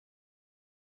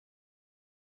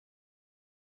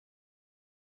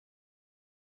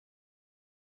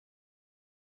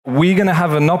We're going to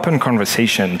have an open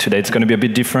conversation today. It's going to be a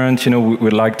bit different. You know,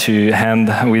 we'd like to end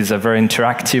with a very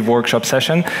interactive workshop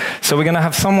session. So we're going to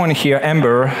have someone here,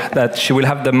 Amber, that she will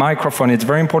have the microphone. It's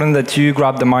very important that you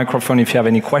grab the microphone if you have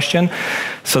any question,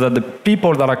 so that the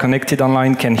people that are connected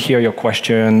online can hear your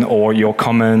question or your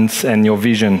comments and your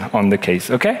vision on the case,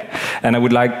 okay? And I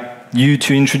would like you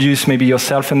to introduce maybe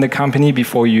yourself and the company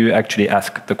before you actually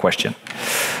ask the question.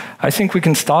 I think we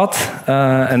can start,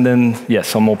 and then, yes,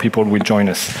 some more people will join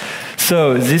us.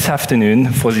 So this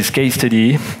afternoon, for this case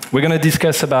study, we're going to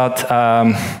discuss about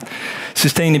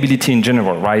sustainability in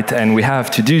general, right? And we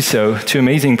have to do so. Two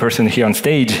amazing persons here on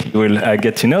stage. You will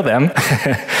get to know them.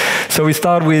 So we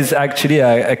start with actually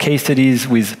a case studies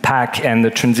with Paack and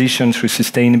the transition through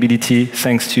sustainability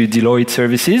thanks to Deloitte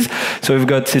services. So we've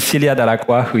got Cecilia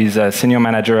Dalacqua, who is a senior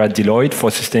manager at Deloitte for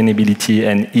sustainability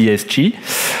and ESG,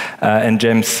 and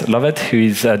James Lovett, who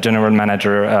is a general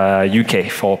manager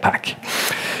UK for Paack.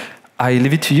 I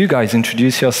leave it to you guys.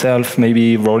 Introduce yourself,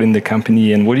 maybe role in the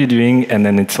company and what you're doing, and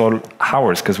then it's all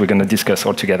ours because we're going to discuss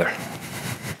all together.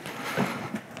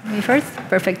 Me first?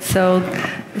 Perfect. So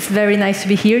it's very nice to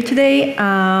be here today.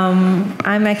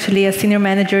 I'm actually a senior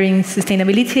manager in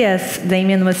sustainability, as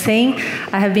Damien was saying.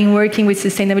 I have been working with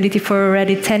sustainability for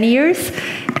already 10 years.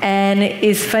 And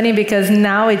it's funny because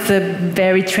now it's a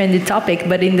very trendy topic,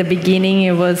 but in the beginning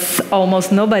it was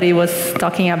almost nobody was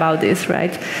talking about this,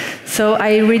 right? So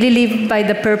I really live by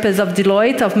the purpose of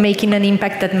Deloitte of making an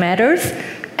impact that matters.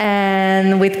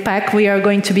 And with Paack, we are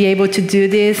going to be able to do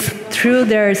this through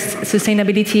their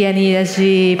sustainability and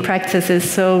ESG practices.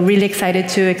 So really excited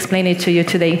to explain it to you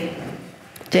today.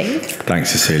 James?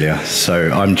 Thanks, Cecilia. So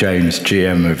I'm James,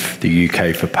 GM of the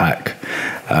UK for Paack.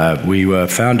 We were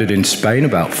founded in Spain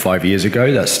about 5 years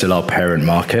ago. That's still our parent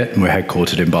market, and we're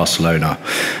headquartered in Barcelona.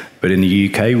 But in the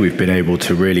UK, we've been able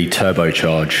to really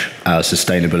turbocharge our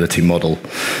sustainability model.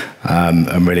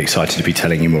 I'm really excited to be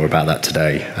telling you more about that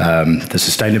today. The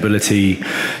sustainability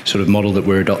sort of model that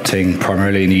we're adopting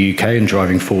primarily in the UK and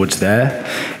driving forwards there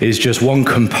is just one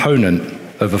component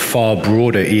of a far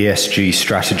broader ESG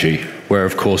strategy, where,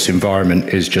 of course, environment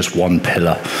is just one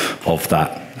pillar of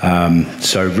that.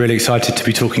 So really excited to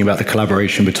be talking about the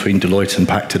collaboration between Deloitte and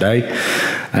Paack today,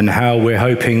 and how we're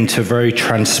hoping to very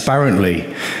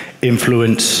transparently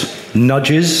influence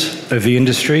nudges of the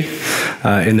industry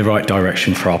in the right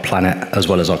direction for our planet as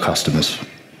well as our customers.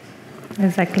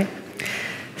 Exactly.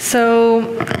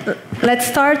 So let's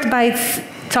start by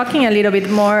talking a little bit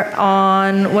more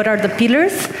on what are the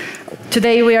pillars.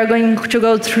 Today we are going to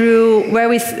go through where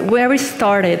we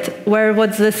started, where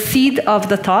was the seed of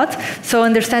the thought, so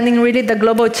understanding really the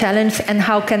global challenge and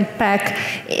how can Paack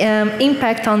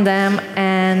impact on them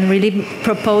and really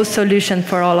propose solutions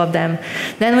for all of them.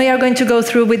 Then we are going to go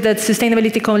through with the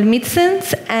sustainability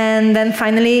commitments, and then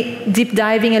finally deep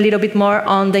diving a little bit more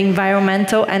on the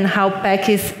environmental and how Paack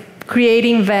is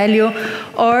creating value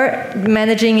or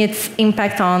managing its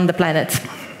impact on the planet.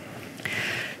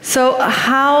 So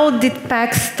how did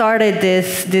Paack started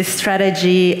this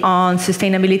strategy on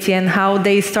sustainability, and how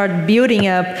they start building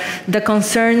up the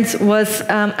concerns was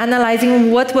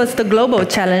analyzing what was the global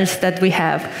challenge that we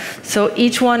have. So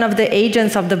each one of the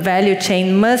agents of the value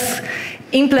chain must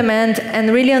implement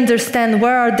and really understand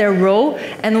where are their role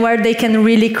and where they can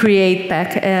really create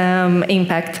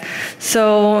impact.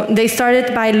 So they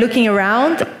started by looking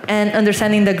around and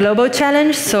understanding the global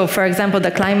challenge. So for example,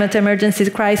 the climate emergency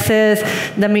crisis,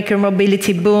 the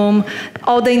micromobility boom,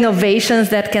 all the innovations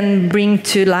that can bring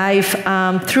to life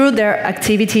through their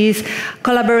activities,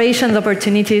 collaboration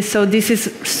opportunities. So this is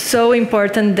so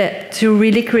important that to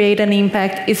really create an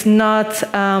impact is not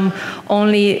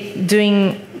only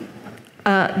doing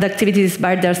the activities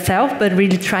by themselves, but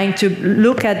really trying to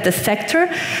look at the sector,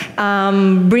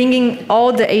 bringing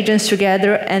all the agents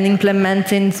together and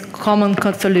implementing common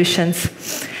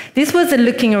solutions. This was a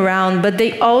looking around, but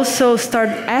they also start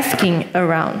asking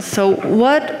around. So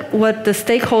what the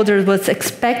stakeholders was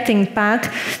expecting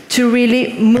Paack to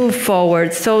really move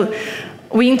forward. So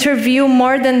we interview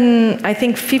more than, I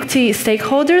think, 50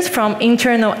 stakeholders from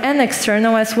internal and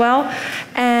external as well.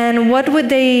 And what would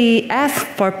they ask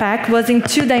for Paack was in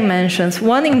two dimensions,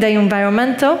 one in the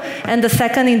environmental and the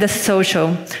second in the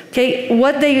social. Okay,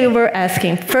 what they were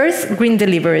asking. First, green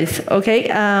deliveries. Okay,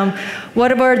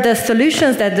 what were the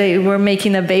solutions that they were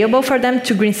making available for them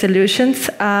to green solutions?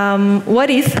 What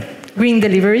is green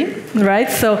delivery, right?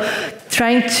 So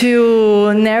trying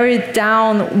to narrow it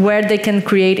down where they can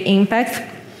create impact.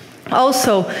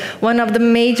 Also, one of the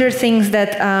major things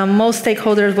that most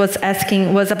stakeholders was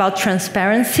asking was about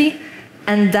transparency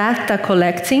and data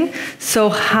collecting. So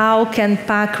how can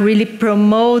Paack really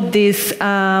promote this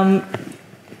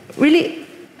really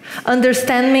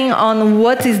understanding on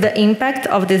what is the impact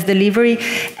of this delivery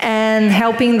and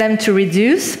helping them to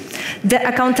reduce. The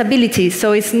accountability,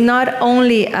 so it's not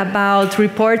only about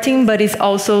reporting, but it's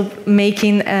also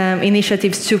making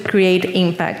initiatives to create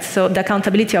impact. So the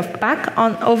accountability of Paack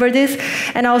over this,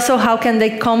 and also how can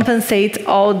they compensate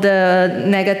all the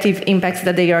negative impacts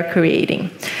that they are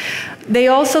creating. They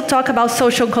also talk about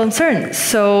social concerns,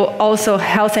 so also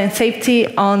health and safety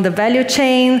on the value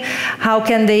chain, how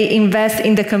can they invest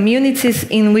in the communities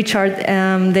in which are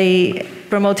they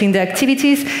promoting the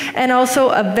activities, and also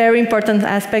a very important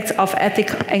aspect of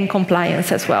ethics and compliance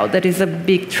as well. That is a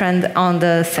big trend on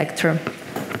the sector.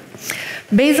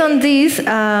 Based on this,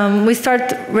 we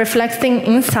start reflecting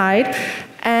inside,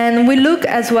 and we look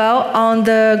as well on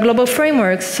the global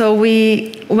framework. So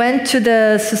we went to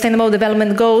the Sustainable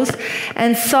Development Goals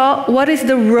and saw what is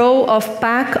the role of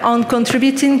Paack on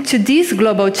contributing to this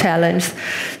global challenge.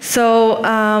 So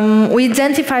we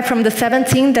identify from the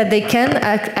 17 that they can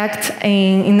act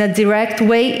in a direct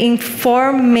way in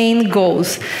 4 main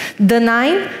goals. The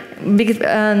 9,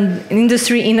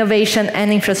 industry, innovation,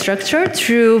 and infrastructure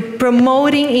through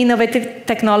promoting innovative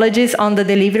technologies on the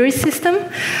delivery system.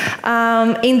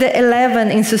 In the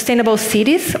 11, in sustainable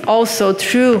cities, also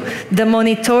through the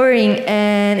monitoring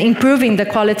and improving the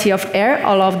quality of air,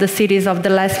 all of the cities of the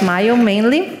last mile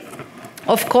mainly.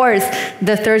 Of course,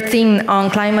 the 13 on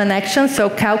climate action, so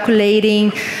calculating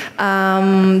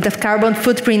the carbon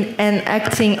footprint and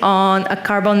acting on a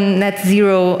carbon net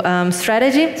zero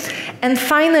strategy. And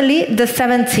finally, the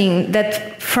 17,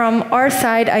 that from our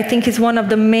side, I think is one of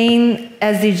the main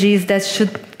SDGs that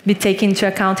should be taken into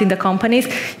account in the companies.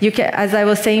 You can, as I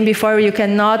was saying before, you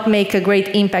cannot make a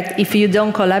great impact if you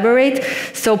don't collaborate.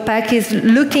 So Paack is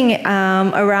looking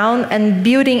around and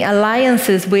building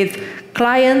alliances with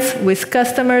clients, with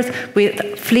customers,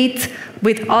 with fleets,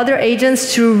 with other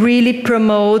agents to really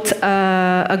promote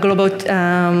a global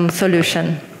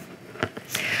solution.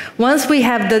 Once we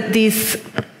have this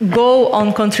goal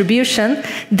on contribution,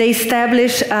 they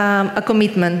establish a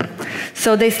commitment.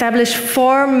 So they establish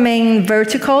 4 main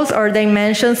verticals or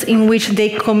dimensions in which they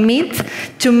commit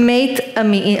to make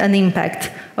an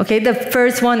impact. Okay, the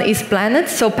first one is planet.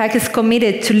 So Paack is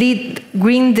committed to lead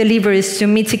green deliveries to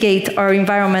mitigate our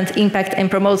environment impact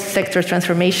and promote sector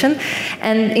transformation.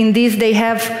 And in this, they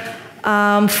have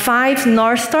 5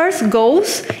 North Stars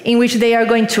goals in which they are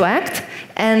going to act.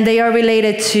 And they are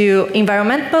related to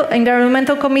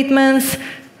environmental commitments,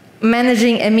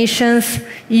 managing emissions,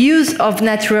 use of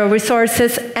natural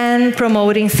resources, and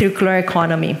promoting circular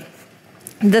economy.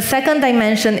 The second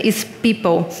dimension is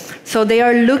people. So they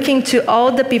are looking to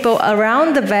all the people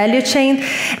around the value chain,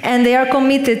 and they are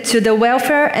committed to the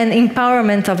welfare and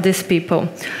empowerment of these people.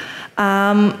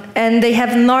 And they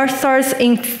have North Stars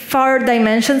in 4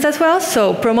 dimensions as well,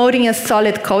 so promoting a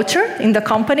solid culture in the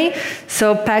company.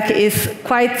 So Paack is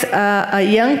quite a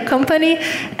young company,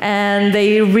 and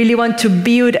they really want to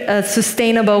build a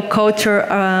sustainable culture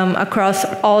across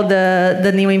all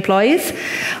the new employees.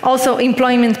 Also,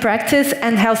 employment practice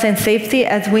and health and safety.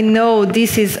 As we know,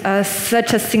 this is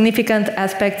such a significant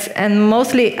aspect, and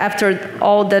mostly after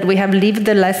all that we have lived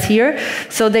the last year.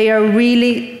 So they are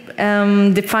really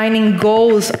defining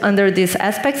goals under these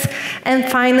aspects. And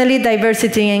finally,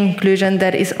 diversity and inclusion,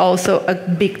 that is also a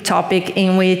big topic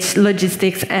in which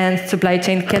logistics and supply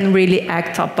chain can really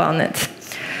act upon it.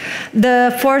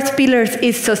 The 4th pillar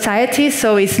is society,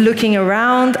 so it's looking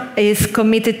around, is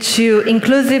committed to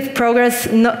inclusive progress,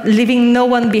 leaving no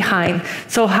one behind.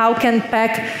 So how can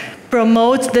Paack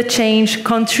promote the change,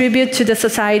 contribute to the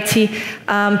society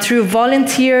through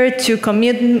volunteer, to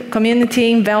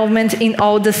community involvement in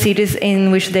all the cities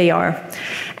in which they are.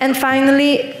 And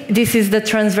finally, this is the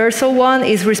transversal one,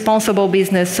 is responsible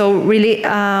business. So really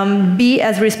be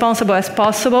as responsible as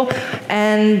possible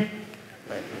and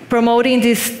promoting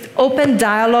this open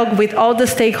dialogue with all the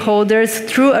stakeholders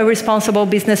through a responsible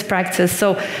business practice.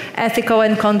 So ethical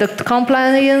and conduct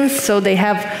compliance, so they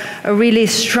have a really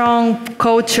strong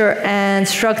culture and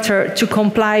structure to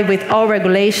comply with all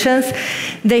regulations.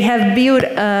 They have built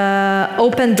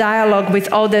open dialogue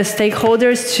with all the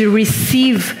stakeholders to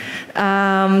receive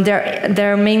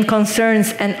their main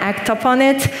concerns and act upon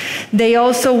it. They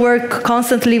also work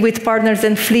constantly with partners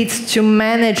and fleets to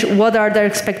manage what are their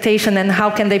expectations and how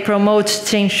can they promote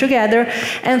change together.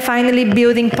 And finally,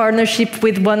 building partnership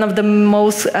with one of the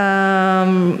most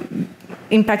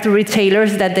impact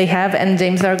retailers that they have, and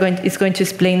James is going to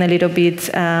explain a little bit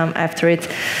after it.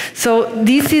 So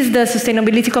this is the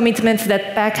sustainability commitments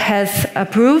that Paack has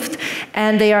approved,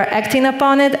 and they are acting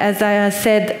upon it. As I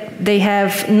said, they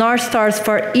have North Stars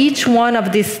for each one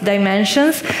of these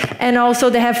dimensions, and also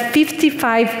they have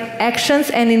 55 actions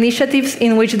and initiatives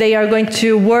in which they are going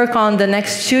to work on the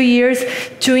next 2 years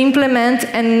to implement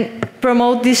and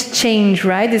promote this change,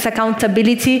 right? This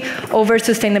accountability over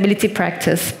sustainability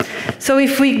practice. So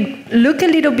if we look a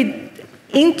little bit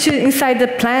inside the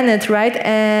planet, right?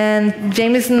 And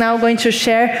James is now going to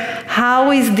share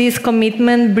how is this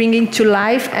commitment bringing to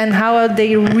life and how are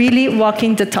they really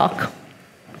walking the talk.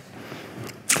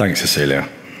 Thanks, Cecilia.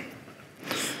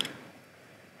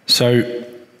 So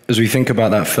as we think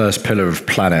about that first pillar of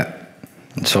planet,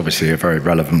 it's obviously a very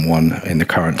relevant one in the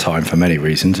current time for many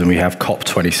reasons, and we have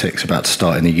COP26 about to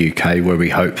start in the UK, where we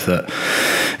hope that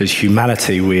as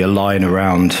humanity we align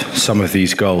around some of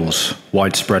these goals,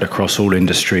 widespread across all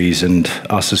industries and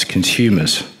us as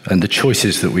consumers, and the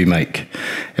choices that we make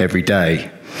every day.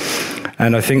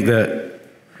 And I think that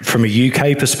from a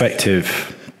UK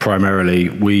perspective, primarily,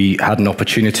 we had an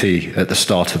opportunity at the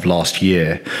start of last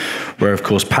year where, of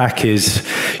course, Paack is,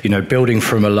 building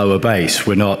from a lower base.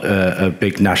 We're not a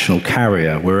big national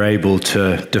carrier. We're able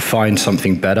to define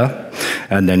something better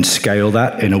and then scale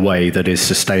that in a way that is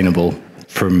sustainable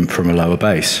from a lower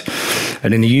base.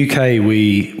 And in the UK,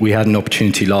 we had an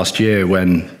opportunity last year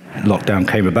when lockdown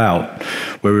came about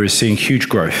where we were seeing huge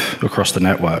growth across the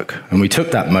network. And we took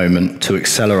that moment to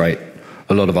accelerate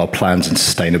a lot of our plans in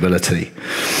sustainability.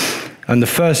 And the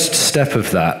first step of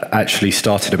that actually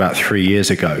started about 3 years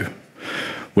ago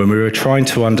when we were trying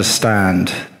to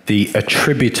understand the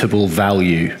attributable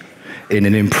value in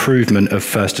an improvement of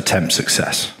first attempt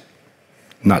success.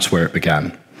 And that's where it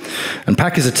began. And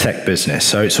Paack is a tech business,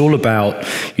 so it's all about,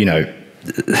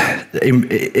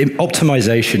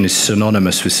 optimization is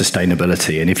synonymous with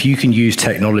sustainability, and if you can use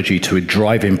technology to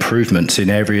drive improvements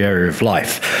in every area of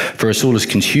life, for us all as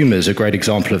consumers, a great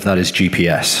example of that is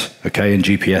GPS, okay? And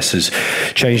GPS has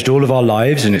changed all of our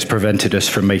lives, and it's prevented us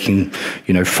from making,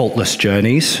 faultless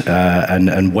journeys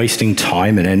and wasting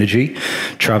time and energy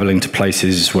traveling to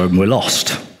places where we're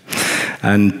lost.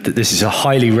 And this is a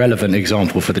highly relevant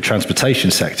example for the transportation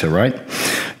sector, right?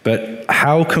 But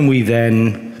how can we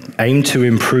then aim to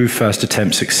improve first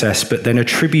attempt success, but then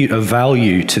attribute a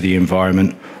value to the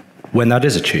environment when that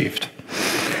is achieved?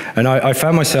 And I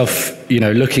found myself,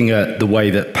 looking at the way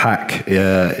that Paack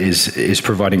is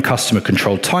providing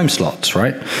customer-controlled time slots,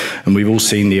 right? And we've all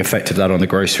seen the effect of that on the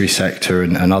grocery sector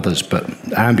and others, but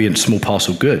ambient small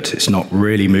parcel goods, it's not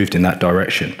really moved in that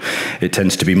direction. It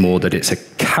tends to be more that it's a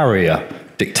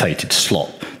carrier-dictated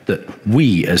slot that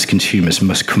we as consumers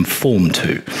must conform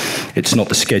to. It's not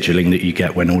the scheduling that you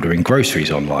get when ordering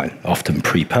groceries online, often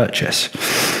pre-purchase.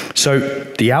 So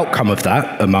the outcome of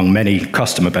that, among many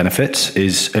customer benefits,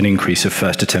 is an increase of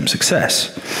first attempt success.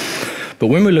 But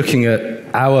when we're looking at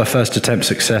our first attempt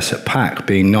success at Paack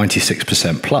being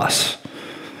 96% plus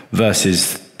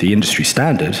versus the industry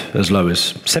standard as low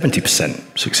as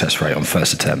 70% success rate on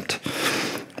first attempt,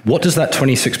 what does that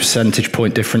 26 percentage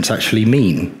point difference actually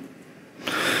mean?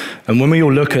 And when we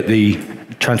all look at the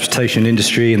transportation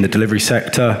industry and the delivery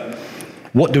sector,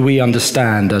 what do we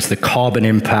understand as the carbon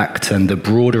impact and the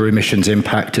broader emissions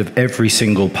impact of every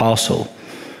single parcel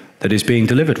that is being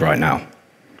delivered right now?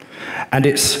 And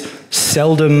it's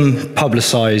seldom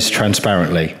publicized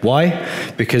transparently. Why?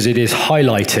 Because it is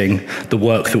highlighting the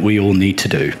work that we all need to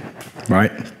do,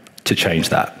 right, to change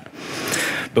that.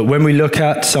 But when we look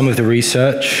at some of the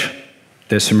research,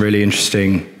 there's some really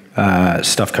interesting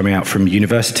stuff coming out from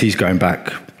universities going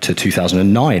back to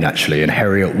 2009, actually, and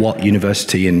Heriot Watt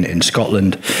University in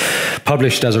Scotland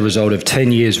published as a result of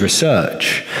 10 years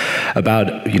research about,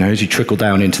 as you trickle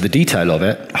down into the detail of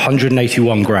it,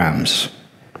 181 grams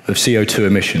of CO2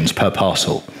 emissions per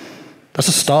parcel. That's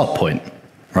a start point,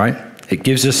 right? It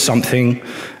gives us something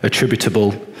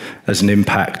attributable as an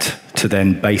impact to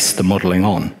then base the modeling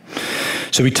on.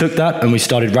 So we took that and we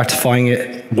started ratifying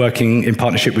it, working in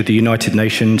partnership with the United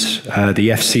Nations, the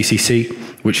FCCC,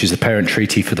 which is the parent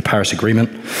treaty for the Paris Agreement,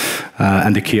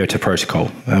 and the Kyoto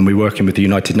Protocol. And we're working with the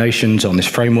United Nations on this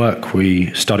framework.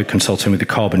 We started consulting with the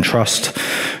Carbon Trust,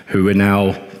 who are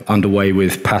now underway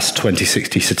with PAS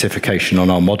 2060 certification on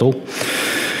our model.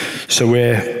 So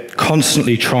we're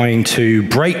constantly trying to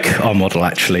break our model,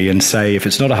 actually, and say, if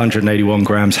it's not 181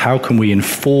 grams, how can we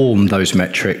inform those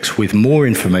metrics with more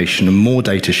information and more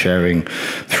data sharing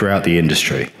throughout the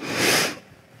industry?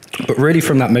 But really,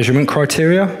 from that measurement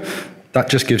criteria, that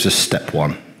just gives us step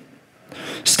one.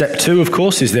 Step two, of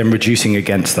course, is then reducing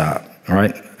against that. all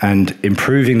right? And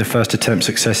improving the first attempt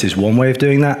success is one way of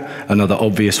doing that. Another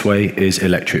obvious way is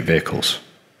electric vehicles,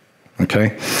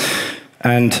 okay?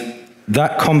 And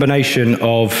that combination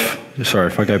of, sorry,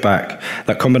 if I go back,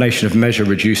 that combination of measure,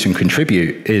 reduce, and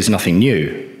contribute is nothing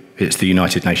new. It's the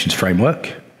United Nations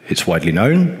framework. It's widely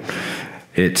known.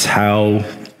 It's how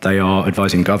they are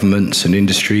advising governments and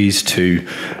industries to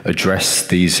address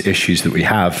these issues that we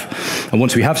have. And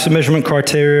once we have some measurement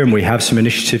criteria and we have some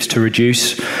initiatives to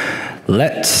reduce,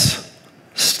 let's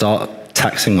start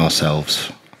taxing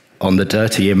ourselves on the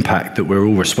dirty impact that we're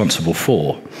all responsible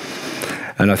for.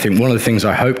 And I think one of the things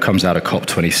I hope comes out of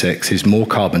COP26 is more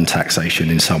carbon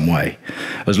taxation in some way.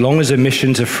 As long as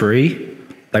emissions are free,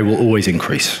 they will always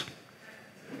increase.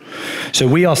 So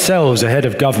we ourselves, ahead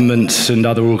of governments and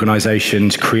other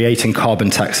organizations creating carbon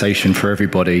taxation for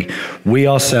everybody, we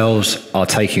ourselves are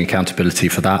taking accountability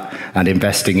for that and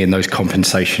investing in those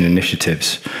compensation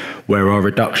initiatives. Where our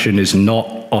reduction is not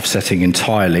offsetting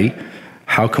entirely,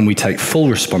 how can we take full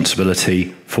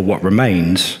responsibility for what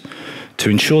remains to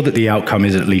ensure that the outcome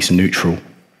is at least neutral?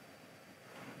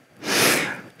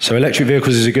 So electric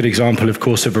vehicles is a good example, of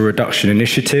course, of a reduction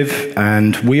initiative,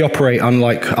 and we operate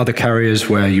unlike other carriers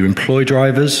where you employ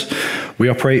drivers. We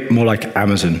operate more like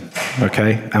Amazon,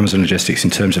 okay? Amazon Logistics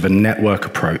in terms of a network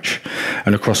approach.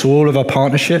 And across all of our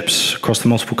partnerships, across the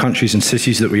multiple countries and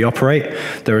cities that we operate,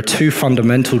 there are two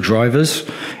fundamental drivers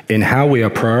in how we are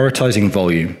prioritizing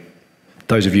volume.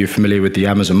 Those of you familiar with the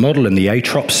Amazon model and the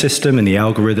ATROP system and the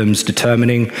algorithms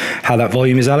determining how that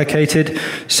volume is allocated,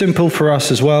 simple for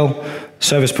us as well.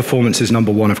 Service performance is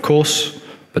number one, of course,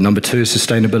 but number two is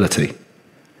sustainability.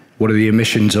 What are the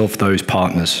emissions of those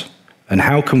partners? And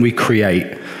how can we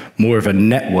create more of a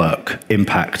network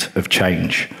impact of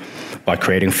change by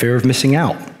creating fear of missing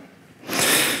out?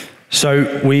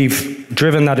 So we've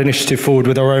driven that initiative forward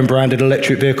with our own branded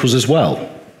electric vehicles as well.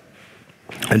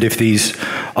 And if these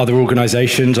other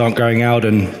organizations aren't going out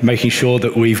and making sure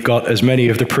that we've got as many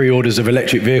of the pre-orders of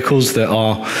electric vehicles that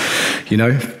are,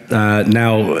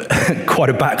 now quite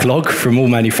a backlog from all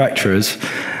manufacturers,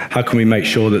 how can we make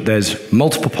sure that there's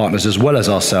multiple partners as well as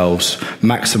ourselves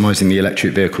maximizing the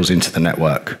electric vehicles into the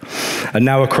network? And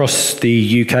now across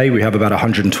the UK, we have about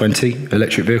 120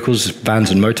 electric vehicles,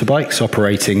 vans and motorbikes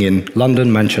operating in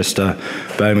London, Manchester,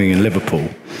 Birmingham and Liverpool.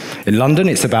 In London,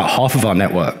 it's about half of our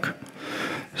network.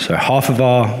 So half of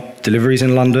our deliveries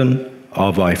in London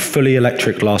are by fully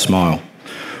electric last mile.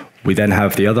 We then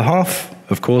have the other half,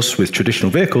 of course, with traditional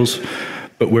vehicles,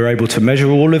 but we're able to measure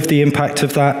all of the impact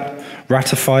of that,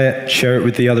 ratify it, share it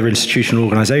with the other institutional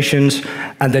organizations,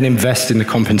 and then invest in the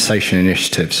compensation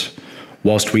initiatives,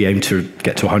 whilst we aim to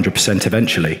get to 100%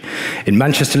 eventually. In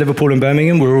Manchester, Liverpool, and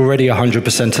Birmingham, we're already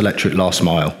 100% electric last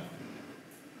mile.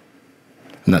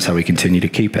 And that's how we continue to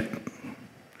keep it.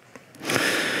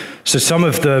 So some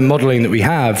of the modeling that we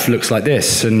have looks like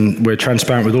this, and we're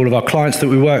transparent with all of our clients that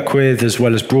we work with, as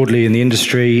well as broadly in the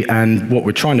industry. And what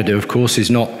we're trying to do, of course, is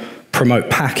not promote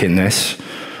Paack in this.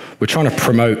 We're trying to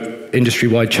promote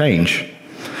industry-wide change.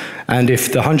 And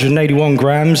if the 181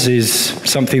 grams is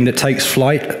something that takes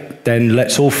flight, then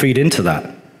let's all feed into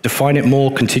that. Define it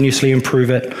more, continuously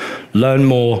improve it, learn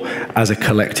more as a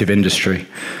collective industry.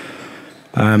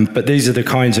 But these are the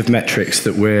kinds of metrics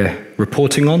that we're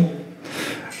reporting on.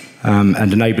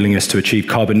 And enabling us to achieve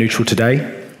carbon neutral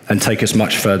today and take us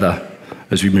much further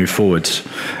as we move forwards.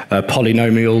 A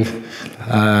polynomial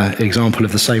example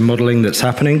of the same modeling that's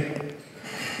happening.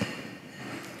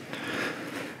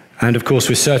 And of course,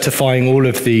 we're certifying all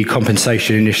of the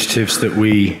compensation initiatives that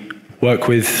we work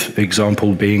with,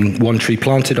 example being One Tree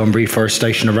Planted on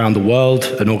reforestation around the world,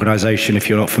 an organization, if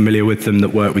you're not familiar with them, that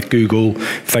work with Google,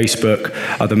 Facebook,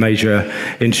 other major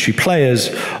industry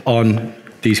players on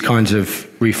these kinds of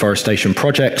reforestation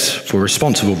projects for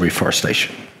responsible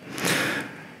reforestation.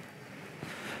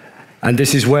 And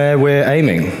this is where we're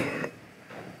aiming.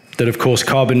 That, of course,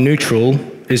 carbon neutral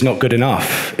is not good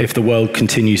enough if the world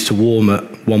continues to warm at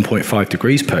 1.5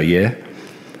 degrees per year.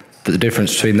 That the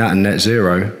difference between that and net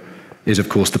zero is, of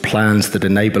course, the plans that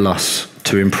enable us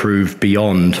to improve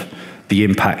beyond the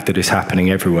impact that is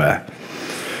happening everywhere.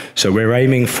 So we're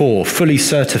aiming for fully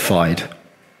certified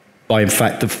by, in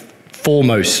fact, the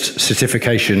foremost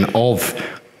certification of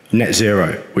net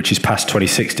zero, which is past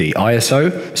 2060.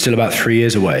 ISO, still about 3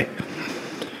 years away.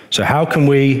 So how can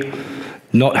we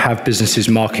not have businesses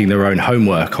marking their own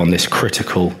homework on this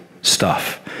critical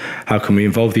stuff? How can we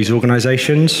involve these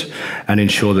organizations and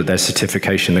ensure that there's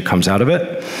certification that comes out of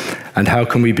it? And how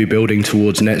can we be building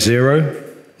towards net zero,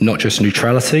 not just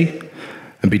neutrality,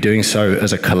 and be doing so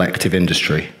as a collective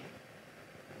industry?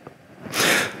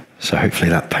 So hopefully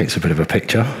that paints a bit of a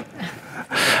picture.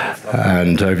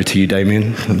 And over to you,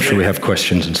 Damien. I'm sure we have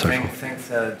questions and so forth. Thanks,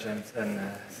 James and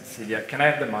Cecilia. Can I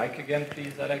have the mic again,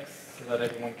 please, Alex, so that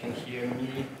everyone can hear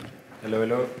me? Hello,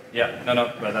 hello. Yeah,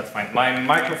 no, but that's fine. My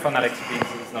microphone, Alex, please,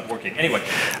 is not working. Anyway,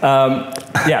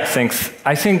 yeah, thanks.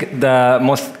 I think the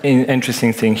most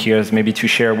interesting thing here is maybe to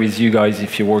share with you guys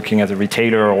if you're working as a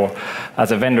retailer or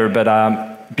as a vendor.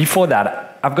 But before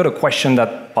that, I've got a question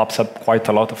that pops up quite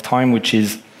a lot of time, which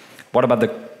is, what about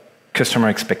the customer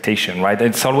expectation, right?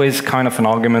 It's always kind of an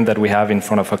argument that we have in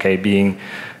front of, okay, being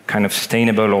kind of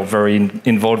sustainable or very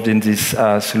involved in this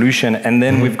solution. And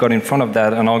then we've got in front of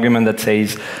that an argument that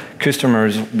says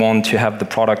customers want to have the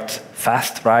product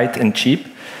fast, right, and cheap.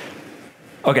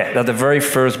 Okay, that's the very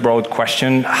first broad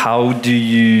question. How do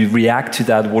you react to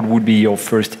that? What would be your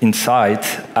first insight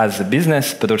as a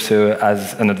business, but also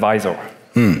as an advisor?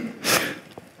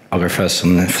 I'll go first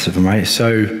on this, if I may.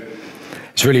 So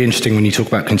it's really interesting when you talk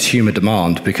about consumer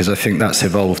demand, because I think that's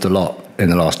evolved a lot in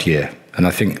the last year. And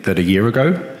I think that a year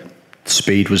ago,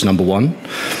 speed was number one.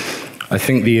 I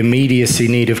think the immediacy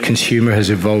need of consumer has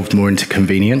evolved more into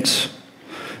convenience.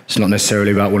 It's not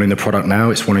necessarily about wanting the product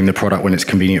now, it's wanting the product when it's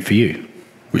convenient for you,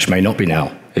 which may not be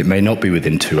now. It may not be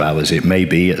within 2 hours. It may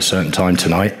be at a certain time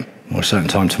tonight or a certain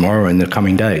time tomorrow in the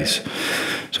coming days.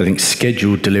 So I think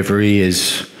scheduled delivery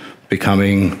is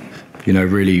becoming,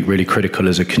 really, really critical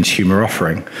as a consumer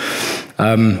offering.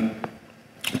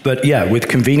 But yeah, with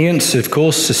convenience, of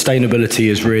course, sustainability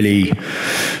has really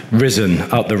risen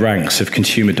up the ranks of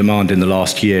consumer demand in the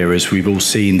last year, as we've all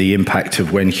seen the impact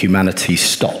of when humanity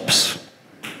stops.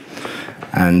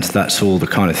 And that's all the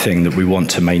kind of thing that we want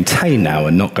to maintain now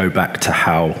and not go back to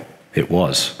how it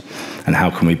was and how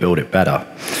can we build it better.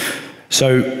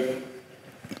 So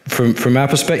from our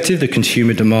perspective, the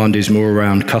consumer demand is more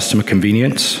around customer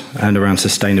convenience and around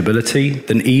sustainability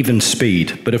than even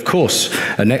speed. But of course,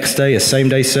 a next day, a same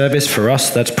day service, for us,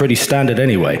 that's pretty standard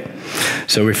anyway.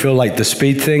 So we feel like the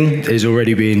speed thing is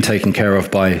already being taken care of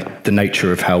by the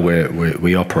nature of how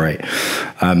we operate.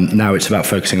 Now it's about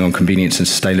focusing on convenience and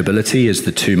sustainability as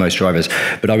the two most drivers.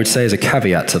 But I would say as a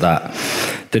caveat to that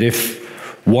if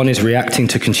one is reacting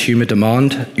to consumer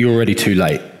demand, you're already too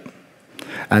late.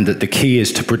 And that the key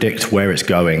is to predict where it's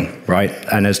going, right?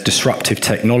 And as disruptive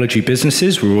technology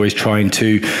businesses, we're always trying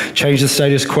to change the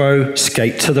status quo,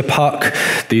 skate to the puck.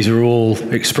 These are all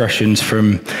expressions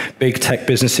from big tech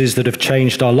businesses that have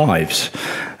changed our lives.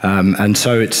 And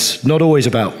so it's not always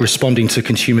about responding to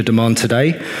consumer demand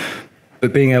today,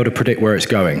 but being able to predict where it's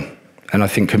going. And I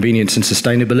think convenience and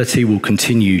sustainability will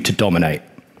continue to dominate.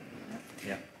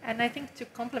 Yeah. And I think to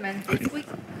complement,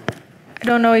 I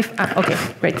don't know if, okay,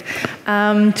 great.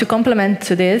 To complement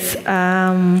to this,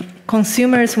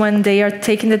 consumers, when they are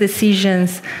taking the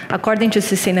decisions according to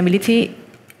sustainability,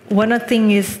 one of the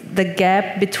things is the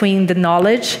gap between the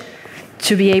knowledge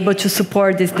to be able to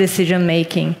support this decision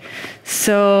making.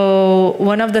 So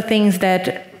one of the things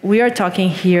that we are talking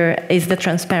here is the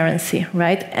transparency,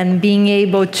 right? And being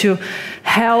able to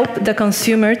help the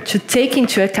consumer to take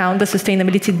into account the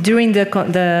sustainability during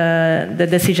the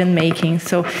decision making.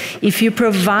 So if you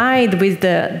provide with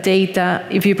the data,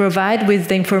 if you provide with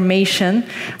the information,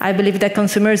 I believe that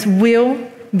consumers will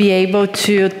be able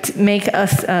to make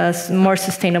a more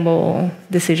sustainable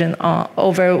decision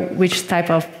over which type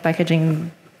of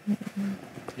packaging.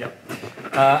 Yeah.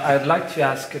 I'd like to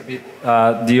ask a bit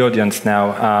the audience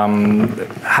now,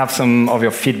 have some of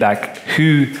your feedback.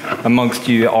 Who amongst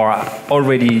you are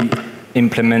already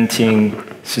implementing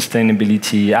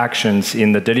sustainability actions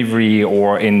in the delivery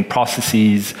or in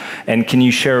processes? And can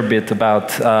you share a bit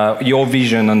about your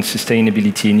vision on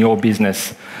sustainability in your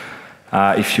business?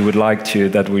 If you would like to,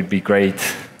 that would be great.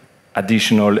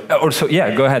 Additional, also,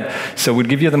 yeah, go ahead. So we'll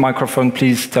give you the microphone.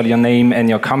 Please tell your name and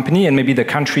your company and maybe the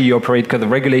country you operate, because the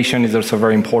regulation is also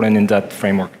very important in that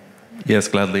framework. Yes,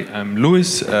 gladly. I'm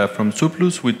Luis from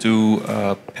Suplus. We do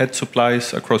pet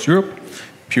supplies across Europe,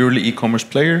 purely e-commerce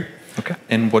player. Okay.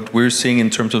 And what we're seeing in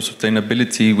terms of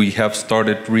sustainability, we have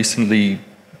started recently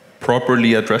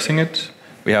properly addressing it.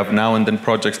 We have now and then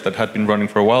projects that had been running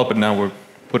for a while, but now we're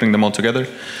putting them all together.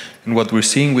 And what we're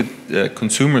seeing with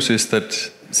consumers is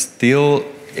that still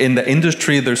in the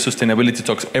industry, there's sustainability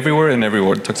talks everywhere, and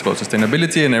everyone talks about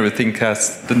sustainability, and everything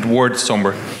has the word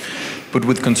somewhere. But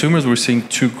with consumers, we're seeing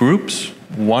two groups.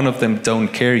 One of them don't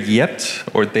care yet,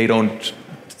 or they don't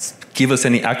give us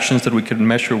any actions that we can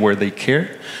measure where they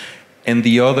care. And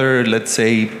the other, let's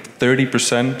say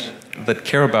 30% that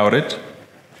care about it,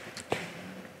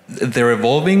 they're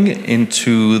evolving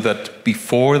into that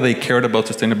before they cared about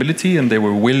sustainability and they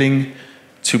were willing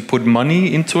to put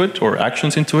money into it or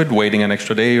actions into it, waiting an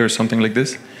extra day or something like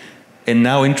this. And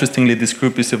now, interestingly, this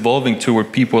group is evolving to where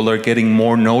people are getting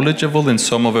more knowledgeable, and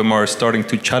some of them are starting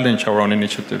to challenge our own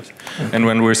initiatives. And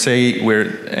when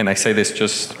and I say this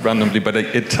just randomly, but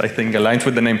it I think aligns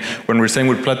with the name. When we're saying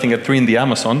we're planting a tree in the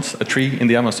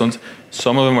Amazons,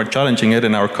 some of them are challenging it,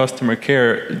 and our customer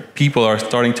care people are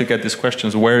starting to get these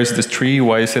questions: where is this tree?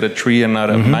 Why is it a tree and not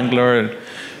a mangler?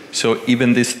 So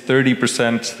even this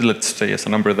 30%, let's say, as a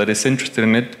number that is interested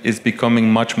in it, is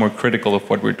becoming much more critical of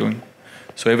what we're doing.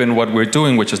 So even what we're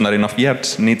doing, which is not enough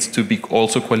yet, needs to be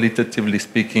also qualitatively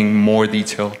speaking more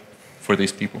detail for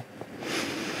these people.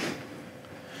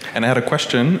 And I had a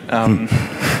question.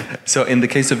 So in the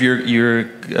case of your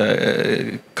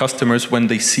customers, when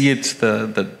they see it,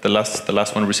 the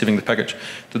last one receiving the package,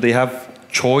 do they have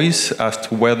choice as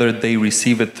to whether they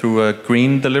receive it through a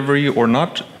green delivery or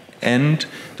not? And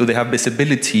do they have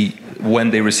visibility when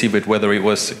they receive it, whether it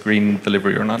was a green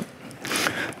delivery or not?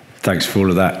 Thanks for all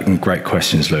of that, and great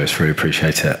questions, Lewis. Really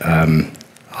appreciate it.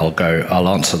 I'll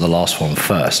answer the last one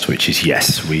first, which is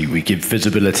yes, we give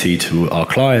visibility to our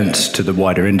clients, to the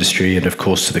wider industry, and of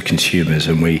course to the consumers,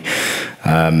 and we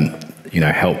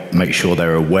help make sure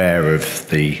they're aware of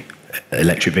the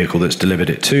electric vehicle that's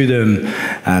delivered it to them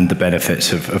and the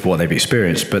benefits of what they've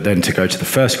experienced. But then to go to the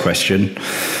first question,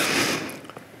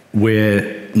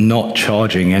 we're not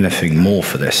charging anything more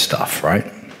for this stuff, right?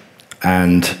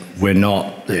 And we're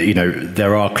not,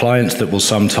 there are clients that will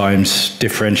sometimes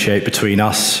differentiate between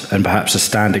us and perhaps a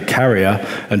standard carrier,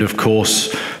 and of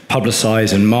course,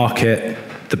 publicize and market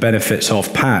the benefits of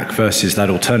Paack versus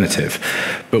that alternative.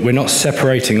 But we're not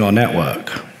separating our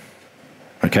network.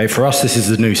 Okay, for us, this is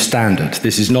the new standard.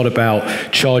 This is not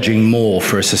about charging more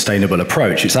for a sustainable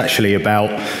approach. It's actually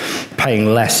about paying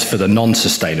less for the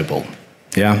non-sustainable.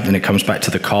 Yeah, and it comes back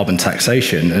to the carbon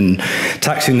taxation and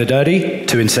taxing the dirty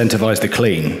to incentivize the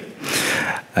clean.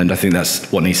 And I think that's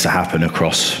what needs to happen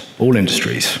across all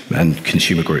industries and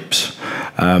consumer groups.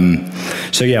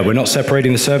 So yeah, we're not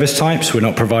separating the service types. We're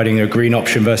not providing a green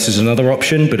option versus another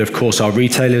option. But of course, our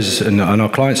retailers and our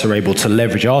clients are able to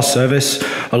leverage our service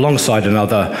alongside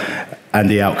another, and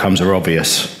the outcomes are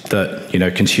obvious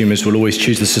that consumers will always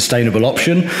choose the sustainable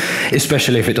option,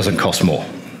 especially if it doesn't cost more.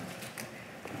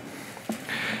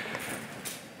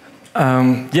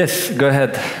 Yes, go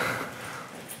ahead.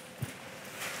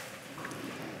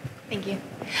 Thank you.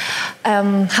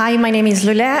 Hi, my name is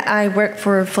Lula. I work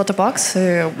for Photobox.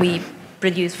 We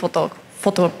produce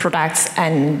photo products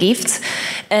and gifts.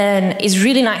 And it's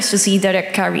really nice to see that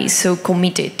Akari is so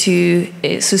committed to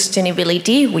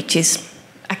sustainability, which is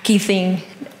a key thing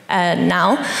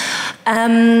now.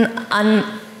 And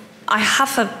I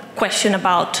have a question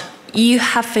about, you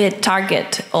have a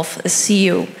target of a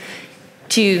CEO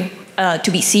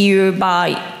to be zero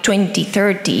by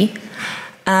 2030.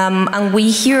 And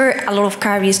we hear a lot of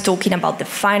carriers talking about the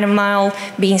final mile,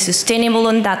 being sustainable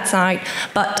on that side.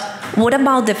 But what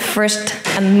about the first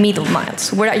and middle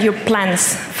miles? What are your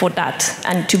plans for that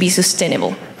and to be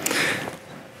sustainable?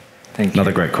 Thank you.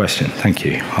 Another great question. Thank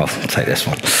you. I'll take this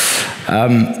one.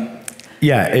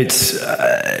 Yeah, it's,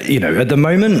 at the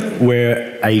moment,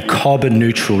 we're a carbon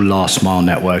neutral last mile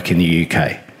network in the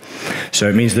UK. So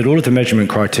it means that all of the measurement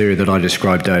criteria that I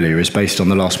described earlier is based on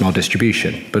the last mile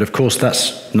distribution. But of course,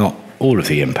 that's not all of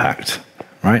the impact,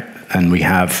 right? And we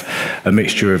have a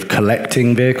mixture of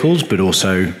collecting vehicles, but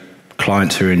also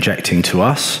clients who are injecting to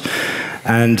us.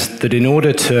 And that in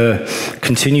order to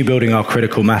continue building our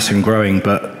critical mass and growing,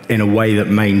 but in a way that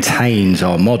maintains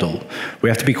our model, we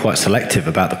have to be quite selective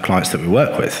about the clients that we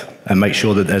work with and make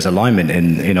sure that there's alignment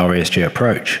in our ESG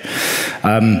approach.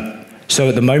 So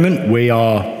at the moment, we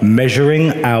are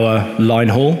measuring our line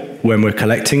haul when we're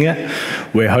collecting it.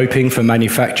 We're hoping for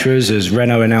manufacturers, as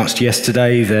Renault announced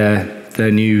yesterday,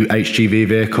 their new HGV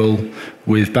vehicle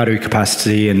with battery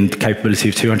capacity and capability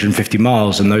of 250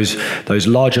 miles, and those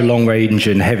larger long-range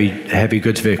and heavy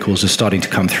goods vehicles are starting to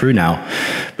come through now.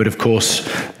 But of course,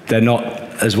 they're not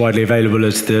as widely available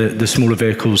as the smaller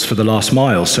vehicles for the last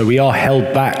mile. So we are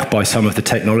held back by some of the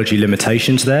technology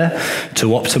limitations there to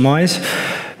optimize.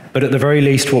 But at the very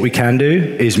least, what we can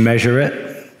do is measure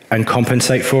it and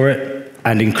compensate for it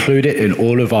and include it in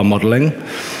all of our modeling.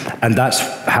 And that's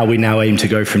how we now aim to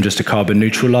go from just a carbon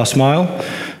neutral last mile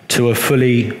to a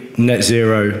fully net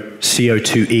zero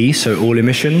CO2e, so all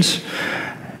emissions,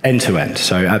 end to end.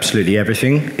 So absolutely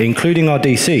everything, including our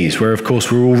DCs, where of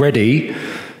course we're already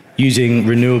using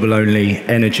renewable only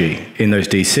energy in those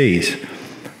DCs.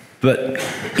 But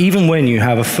even when you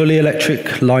have a fully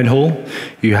electric line haul,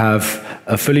 you have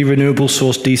a fully renewable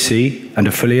source DC and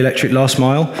a fully electric last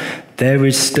mile, there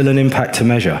is still an impact to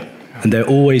measure. And there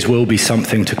always will be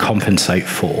something to compensate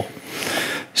for.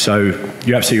 So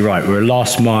you're absolutely right. We're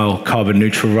last mile carbon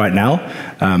neutral right now,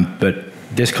 but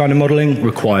this kind of modeling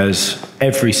requires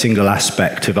every single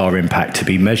aspect of our impact to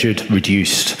be measured,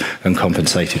 reduced, and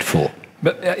compensated for.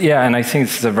 But yeah, and I think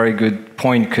it's a very good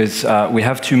point because we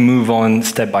have to move on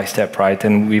step by step, right?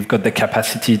 And we've got the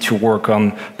capacity to work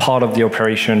on part of the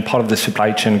operation, part of the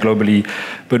supply chain globally,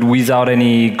 but without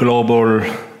any global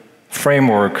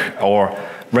framework or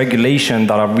regulation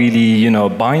that are really,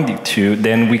 binding to,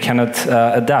 then we cannot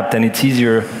adapt. And it's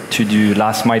easier to do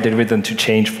last mile delivery than to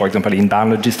change, for example,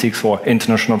 inbound logistics or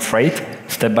international freight,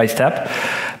 step by step.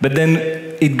 But then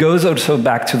it goes also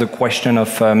back to the question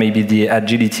of maybe the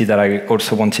agility that I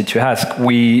also wanted to ask.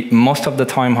 We most of the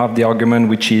time have the argument,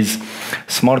 which is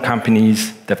small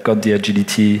companies, they've got the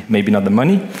agility, maybe not the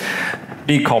money.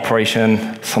 Big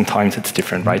corporation, sometimes it's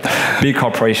different, right? Big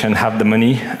corporation have the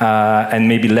money and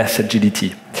maybe less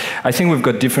agility. I think we've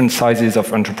got different sizes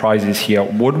of enterprises here.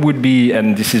 What would be,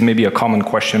 and this is maybe a common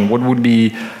question, what would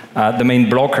be the main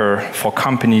blocker for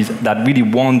companies that really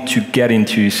want to get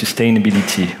into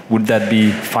sustainability? Would that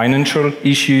be financial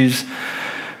issues,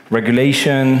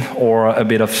 regulation, or a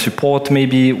bit of support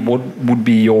maybe? What would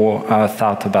be your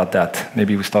thought about that?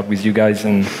 Maybe we start with you guys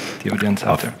and the audience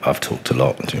after. I've talked a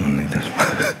lot. Do you want to need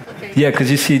this? Yeah, because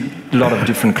you see a lot of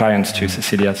different clients too,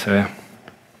 Cecilia, so yeah.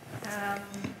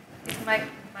 Mic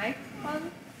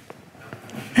on?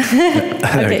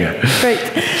 There we go. Great.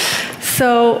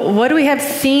 So what we have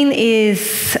seen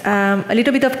is a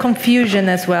little bit of confusion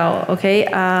as well, okay?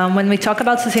 When we talk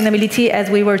about sustainability, as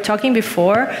we were talking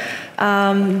before,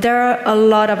 there are a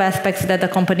lot of aspects that the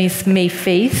companies may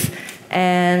face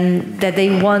and that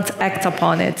they won't act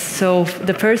upon it. So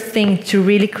the first thing to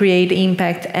really create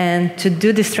impact and to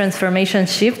do this transformation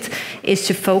shift is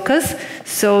to focus,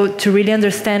 so to really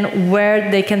understand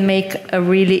where they can make a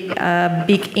really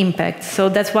big impact. So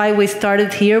that's why we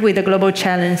started here with a global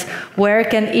challenge. Where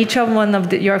can each of one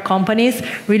of your companies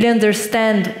really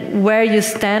understand where you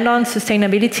stand on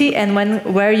sustainability and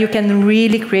where you can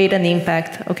really create an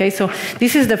impact, okay? So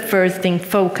this is the first thing,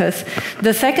 focus.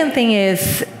 The second thing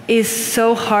is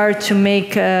so hard to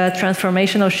make a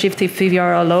transformational shift if you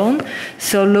are alone.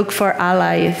 So look for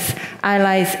allies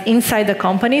inside the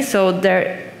company. So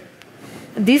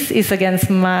this is against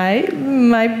my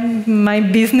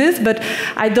business, but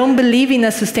I don't believe in a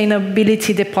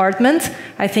sustainability department.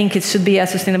 I think it should be a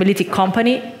sustainability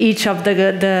company. Each of the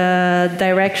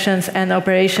directions and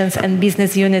operations and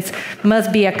business units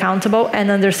must be accountable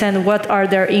and understand what are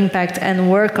their impact and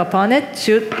work upon it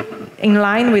in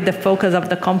line with the focus of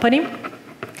the company.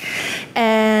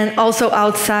 And also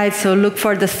outside, so look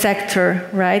for the sector,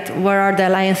 right? Where are the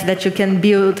alliances that you can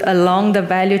build along the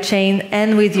value chain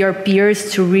and with your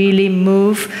peers to really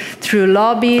move through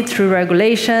lobby, through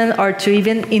regulation, or to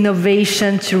even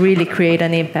innovation to really create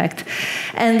an impact.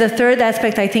 And the third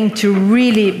aspect, I think, to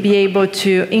really be able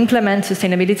to implement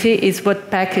sustainability is what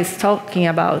Paack is talking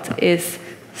about, is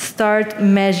start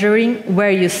measuring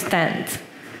where you stand.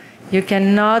 You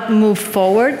cannot move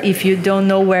forward if you don't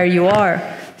know where you are.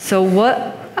 So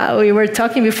what we were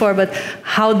talking before, but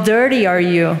how dirty are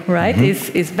you, right?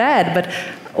 Mm-hmm. is bad, but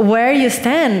where you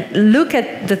stand, look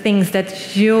at the things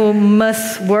that you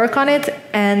must work on it,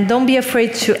 and don't be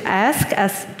afraid to ask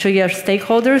as to your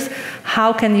stakeholders,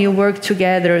 how can you work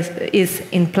together? Is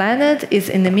in planet, is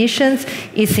in emissions,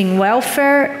 is in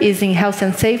welfare, is in health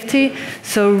and safety.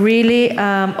 So really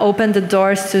open the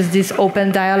doors to this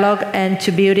open dialogue and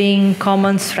to building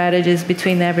common strategies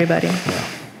between everybody. Yeah.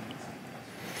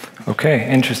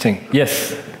 Okay, interesting.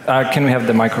 Yes, can we have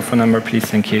the microphone number, please?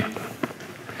 Thank you.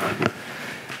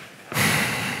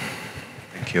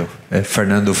 Thank you.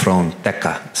 Fernando from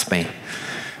Teca, Spain.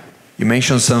 You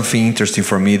mentioned something interesting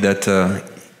for me, that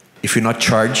if you not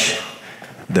charge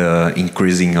the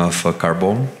increasing of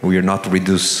carbon, we are not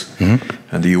reduce.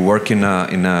 Mm-hmm. And you work in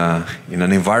an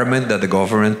environment that the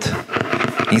government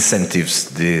incentives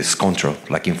this control,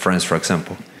 like in France, for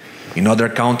example. In other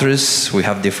countries, we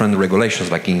have different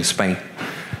regulations, like in Spain.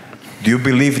 Do you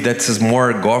believe that is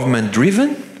more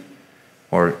government-driven?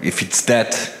 Or if it's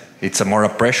that, it's a more a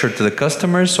pressure to the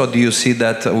customers? Or do you see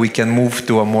that we can move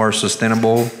to a more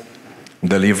sustainable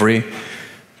delivery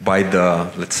by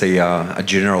the, let's say, a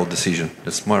general decision?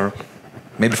 That's more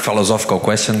maybe philosophical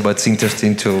question, but it's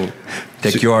interesting to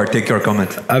take your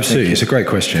comment. Absolutely, it's a great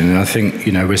question. And I think,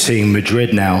 we're seeing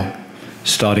Madrid now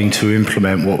starting to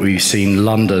implement what we've seen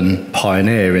London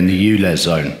pioneer in the ULEZ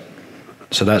zone.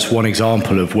 So that's one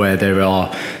example of where there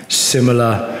are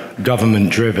similar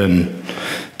government-driven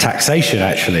taxation,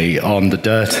 actually, on the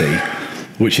dirty,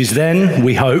 which is then,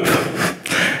 we hope,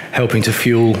 helping to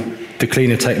fuel the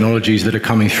cleaner technologies that are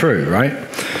coming through, right?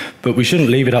 But we shouldn't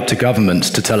leave it up to governments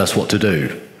to tell us what to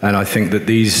do. And I think that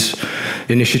these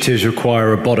initiatives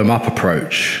require a bottom-up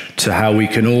approach to how we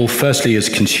can all, firstly, as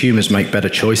consumers, make better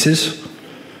choices,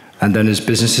 and then as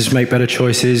businesses make better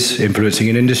choices, influencing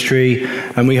an industry.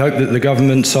 And we hope that the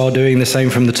governments are doing the same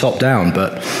from the top down,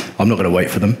 but I'm not going to wait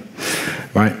for them,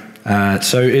 right?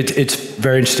 So it's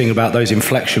very interesting about those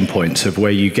inflection points of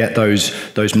where you get those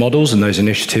models and those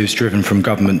initiatives driven from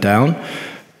government down,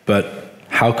 but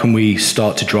how can we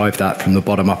start to drive that from the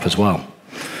bottom up as well?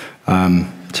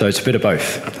 So it's a bit of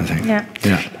both, I think. Yeah.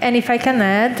 And if I can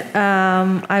add,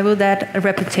 I would add a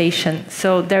reputation.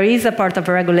 So there is a part of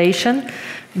regulation,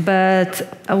 but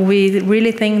we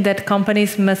really think that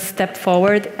companies must step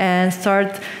forward and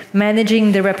start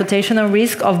managing the reputational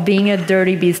risk of being a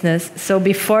dirty business. So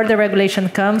before the regulation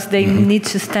comes, they need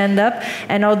to stand up.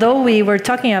 And although we were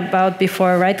talking about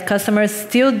before, right, customers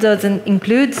still doesn't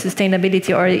include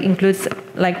sustainability, or includes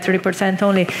like 30%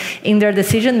 only in their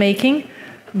decision making,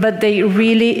 but they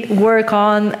really work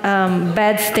on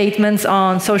bad statements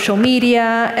on social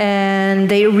media, and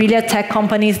they really attack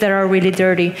companies that are really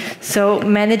dirty. So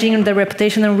managing the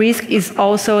reputational risk is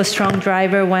also a strong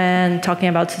driver when talking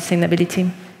about sustainability.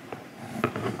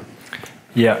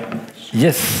 Yeah.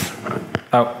 Yes.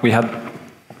 Oh, we had...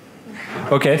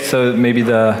 Okay, so maybe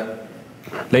the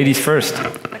ladies first.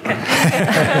 Okay.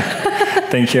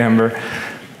 Thank you, Amber.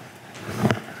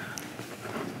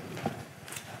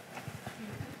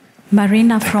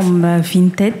 Marina from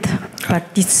Vinted, but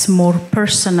it's more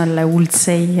personal, I would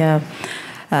say,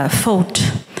 thought.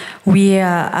 We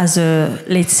are, as a,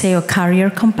 let's say, a carrier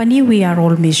company, we are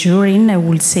all measuring, I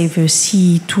would say, the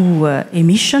CO2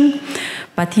 emission.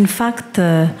 But in fact,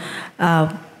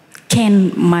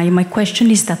 my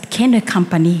question is that can a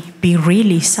company be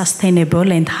really sustainable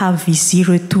and have this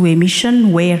CO2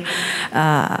 emission where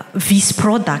this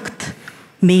product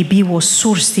maybe was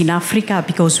sourced in Africa,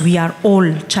 because we are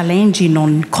all challenging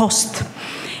on cost?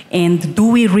 And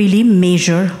do we really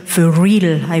measure the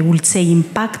real, I would say,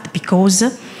 impact? Because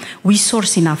we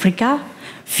source in Africa,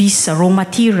 these raw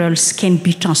materials can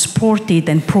be transported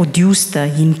and produced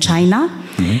in China,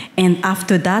 and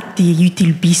after that it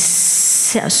will be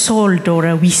sold,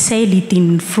 or we sell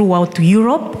it throughout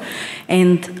Europe.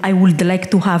 And I would like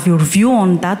to have your view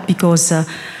on that, because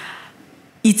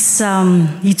it's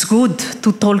good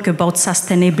to talk about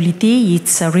sustainability.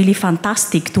 It's really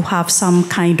fantastic to have some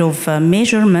kind of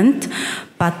measurement,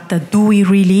 but do we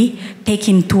really take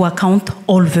into account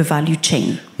all the value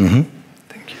chain?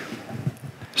 Thank you.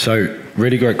 So,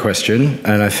 really great question.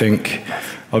 And I think,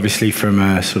 obviously, from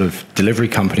a sort of delivery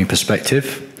company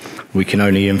perspective, we can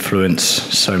only influence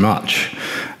so much.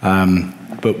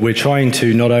 But we're trying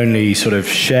to not only sort of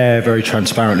share very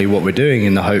transparently what we're doing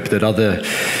in the hope that other,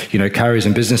 carriers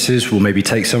and businesses will maybe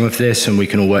take some of this and we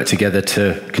can all work together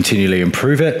to continually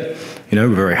improve it. We're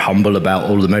very humble about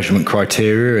all the measurement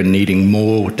criteria and needing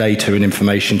more data and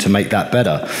information to make that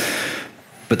better.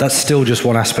 But that's still just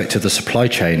one aspect of the supply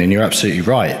chain, and you're absolutely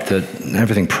right that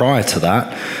everything prior to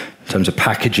that, in terms of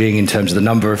packaging, in terms of the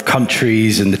number of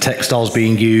countries and the textiles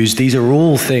being used, these are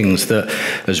all things that,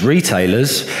 as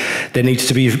retailers, there needs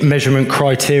to be measurement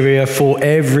criteria for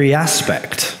every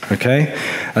aspect, okay?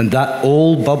 And that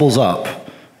all bubbles up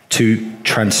to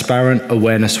transparent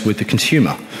awareness with the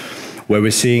consumer, where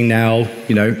we're seeing now,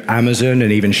 Amazon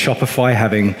and even Shopify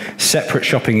having separate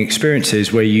shopping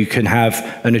experiences where you can have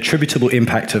an attributable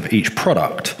impact of each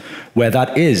product, where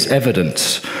that is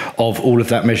evidence of all of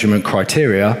that measurement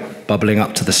criteria bubbling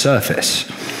up to the surface.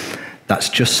 That's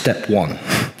just step one.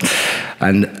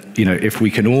 And, if we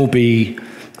can all be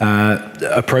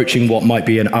approaching what might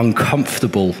be an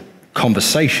uncomfortable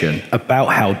conversation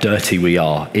about how dirty we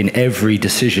are in every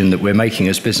decision that we're making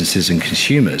as businesses and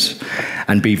consumers,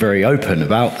 and be very open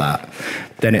about that,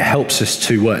 then it helps us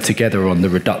to work together on the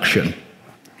reduction.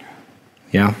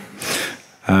 Yeah?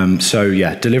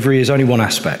 Delivery is only one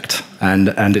aspect,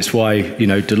 and it's why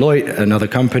Deloitte and other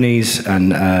companies,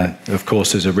 and of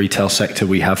course as a retail sector,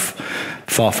 we have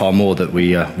far more that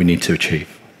we need to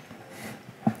achieve.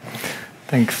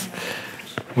 Thanks.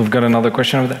 We've got another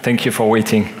question over there. Thank you for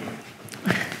waiting.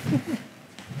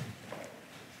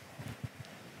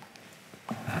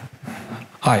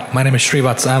 Hi, my name is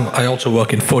Srivats. I also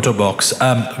work in Photobox.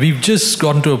 We've just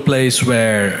gotten to a place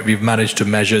where we've managed to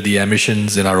measure the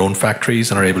emissions in our own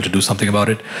factories and are able to do something about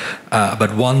it.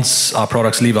 But once our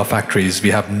products leave our factories,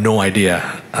 we have no idea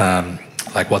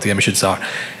what the emissions are.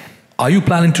 Are you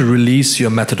planning to release your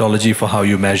methodology for how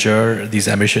you measure these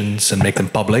emissions and make them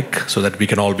public so that we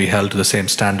can all be held to the same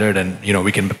standard, and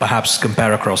we can perhaps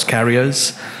compare across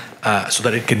carriers so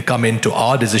that it can come into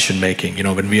our decision making,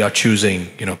 when we are choosing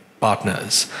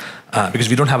partners, because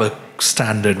we don't have a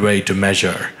standard way to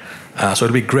measure. So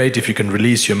it'll be great if you can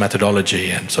release your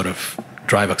methodology and sort of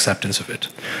drive acceptance of it.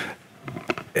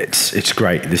 It's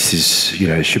great. This is,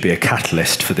 it should be a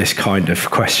catalyst for this kind of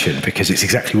question, because it's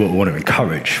exactly what we want to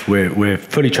encourage. We're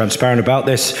fully transparent about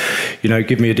this.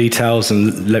 Give me your details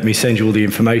and let me send you all the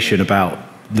information about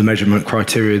the measurement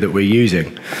criteria that we're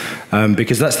using,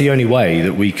 because that's the only way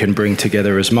that we can bring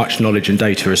together as much knowledge and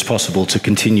data as possible to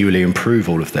continually improve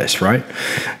all of this, right?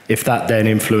 If that then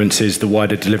influences the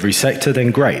wider delivery sector,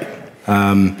 then great.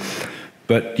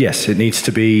 But yes, it needs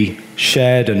to be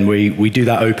shared, and we do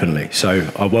that openly. So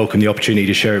I welcome the opportunity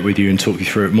to share it with you and talk you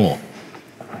through it more.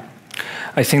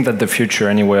 I think that the future,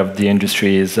 anyway, of the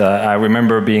industry is, I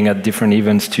remember being at different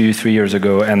events 2-3 years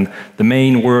ago, and the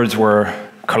main words were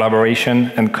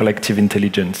collaboration and collective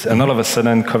intelligence. And all of a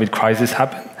sudden, COVID crisis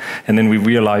happened, and then we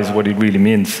realized what it really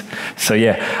means. So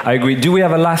yeah, I agree. Do we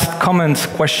have a last comment,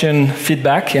 question,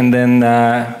 feedback? And then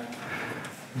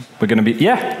we're going to be,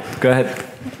 yeah, go ahead.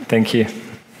 Thank you.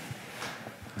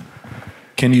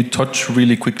 Can you touch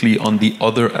really quickly on the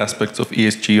other aspects of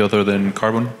ESG other than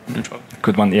carbon neutral?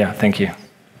 Good one, yeah, thank you.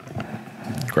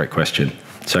 Great question.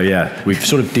 So yeah, we've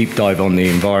sort of deep dive on the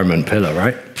environment pillar,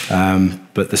 right?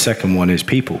 But the second one is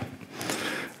people.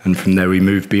 And from there we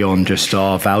move beyond just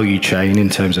our value chain in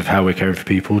terms of how we're caring for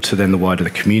people to then the wider the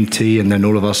community, and then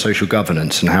all of our social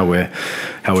governance and how we're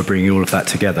bringing all of that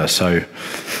together. So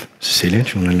Cecilia, do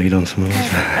you want to lead on some of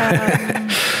this?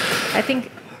 I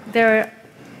think there are...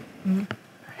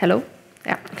 Hello?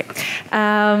 Yeah, okay.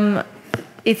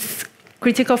 It's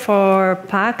critical for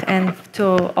Paack and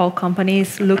to all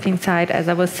companies look inside, as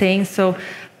I was saying. So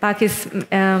Paack is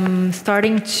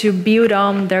starting to build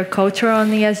on their culture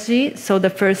on ESG. So the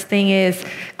first thing is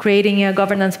creating a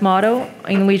governance model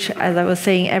in which, as I was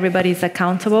saying, everybody is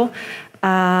accountable.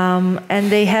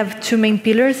 And they have two main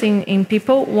pillars in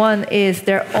people. One is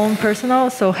their own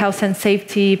personal, so health and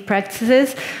safety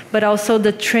practices, but also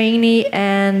the training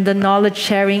and the knowledge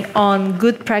sharing on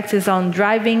good practice on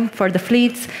driving for the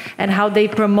fleets and how they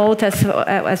promote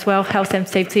as well health and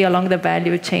safety along the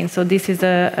value chain. So this is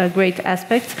a great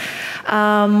aspect.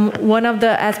 One of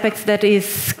the aspects that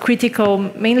is critical,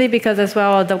 mainly because as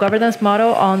well the governance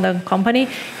model on the company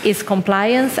is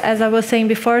compliance, as I was saying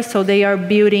before. So they are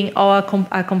building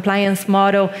a compliance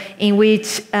model in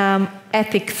which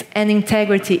ethics and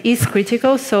integrity is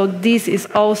critical. So this is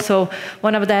also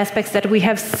one of the aspects that we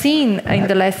have seen in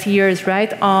the last years,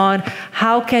 right? On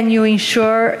how can you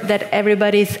ensure that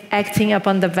everybody is acting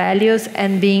upon the values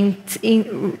and being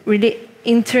really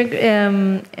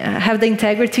have the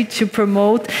integrity to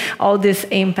promote all this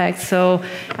impact. So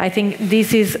I think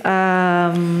this is,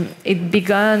 it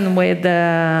began with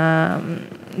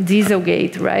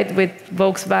Dieselgate, right? With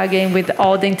Volkswagen, with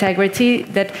all the integrity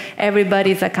that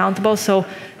everybody is accountable. So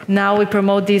now we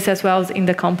promote this as well in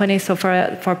the company. So for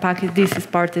Paack, this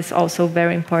part is also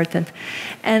very important.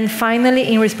 And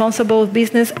finally, in responsible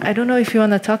business, I don't know if you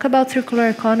want to talk about circular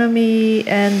economy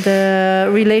and the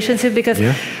relationship, because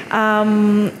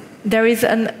there is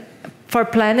for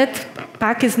planet,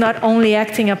 Paack is not only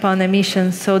acting upon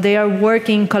emissions, so they are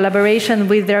working in collaboration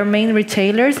with their main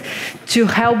retailers to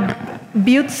help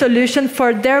build solutions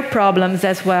for their problems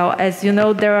as well. As you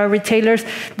know, there are retailers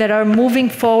that are moving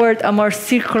forward a more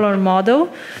circular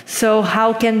model. So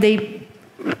how can they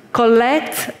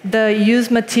collect the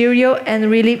used material and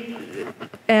really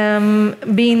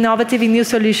be innovative in new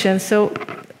solutions? So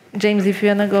James, if you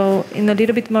want to go in a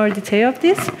little bit more detail of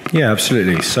this? Yeah,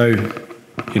 absolutely. So,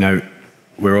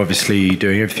 we're obviously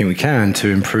doing everything we can to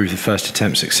improve the first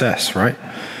attempt success, right?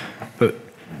 But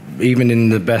even in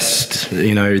the best,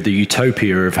 the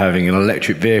utopia of having an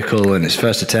electric vehicle and its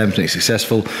first attempt and it's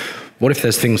successful, what if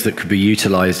there's things that could be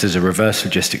utilized as a reverse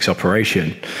logistics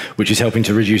operation, which is helping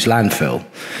to reduce landfill?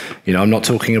 I'm not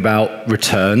talking about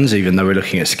returns, even though we're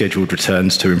looking at scheduled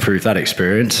returns to improve that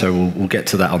experience, so we'll get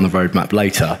to that on the roadmap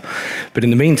later. But in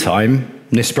the meantime,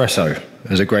 Nespresso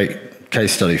is a great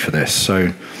case study for this.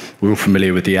 So we're all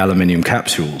familiar with the aluminium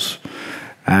capsules.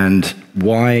 And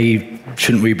why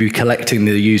shouldn't we be collecting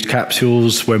the used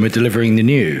capsules when we're delivering the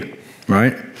new,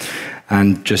 right?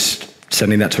 And just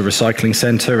sending that to a recycling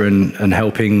center and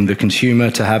helping the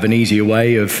consumer to have an easier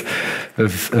way of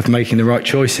making the right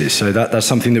choices. So that's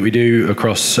something that we do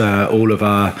across all of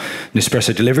our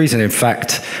Nespresso deliveries. And in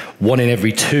fact, 1 in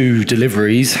every 2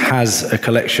 deliveries has a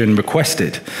collection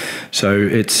requested. So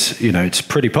it's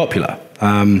pretty popular.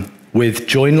 With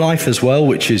Join Life as well,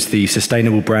 which is the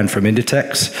sustainable brand from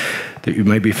Inditex, that you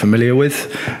may be familiar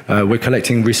with. We're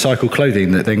collecting recycled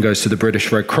clothing that then goes to the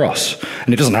British Red Cross.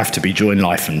 And it doesn't have to be Join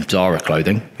Life and Zara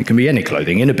clothing. It can be any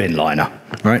clothing in a bin liner,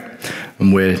 right?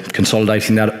 And we're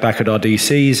consolidating that back at our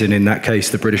DCs, and in that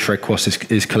case, the British Red Cross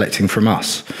is collecting from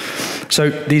us. So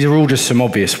these are all just some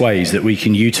obvious ways that we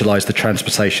can utilize the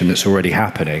transportation that's already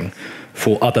happening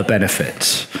for other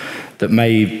benefits that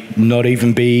may not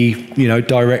even be,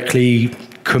 directly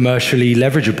commercially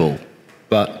leverageable,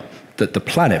 but that the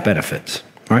planet benefits,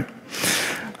 right?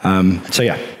 So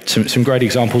yeah, some great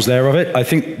examples there of it. I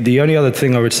think the only other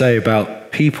thing I would say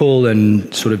about people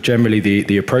and sort of generally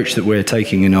the approach that we're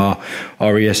taking in our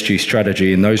ESG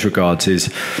strategy in those regards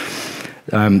is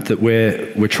that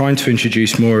we're trying to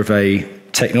introduce more of a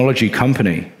technology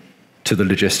company to the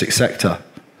logistics sector.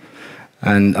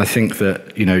 And I think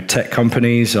that, tech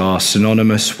companies are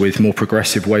synonymous with more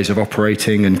progressive ways of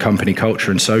operating and company culture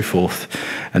and so forth.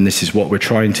 And this is what we're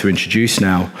trying to introduce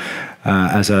now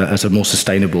as a more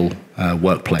sustainable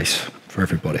workplace for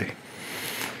everybody.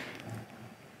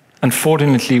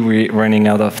 Unfortunately, we're running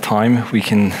out of time. We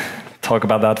can talk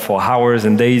about that for hours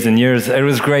and days and years. It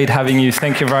was great having you.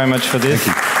 Thank you very much for this.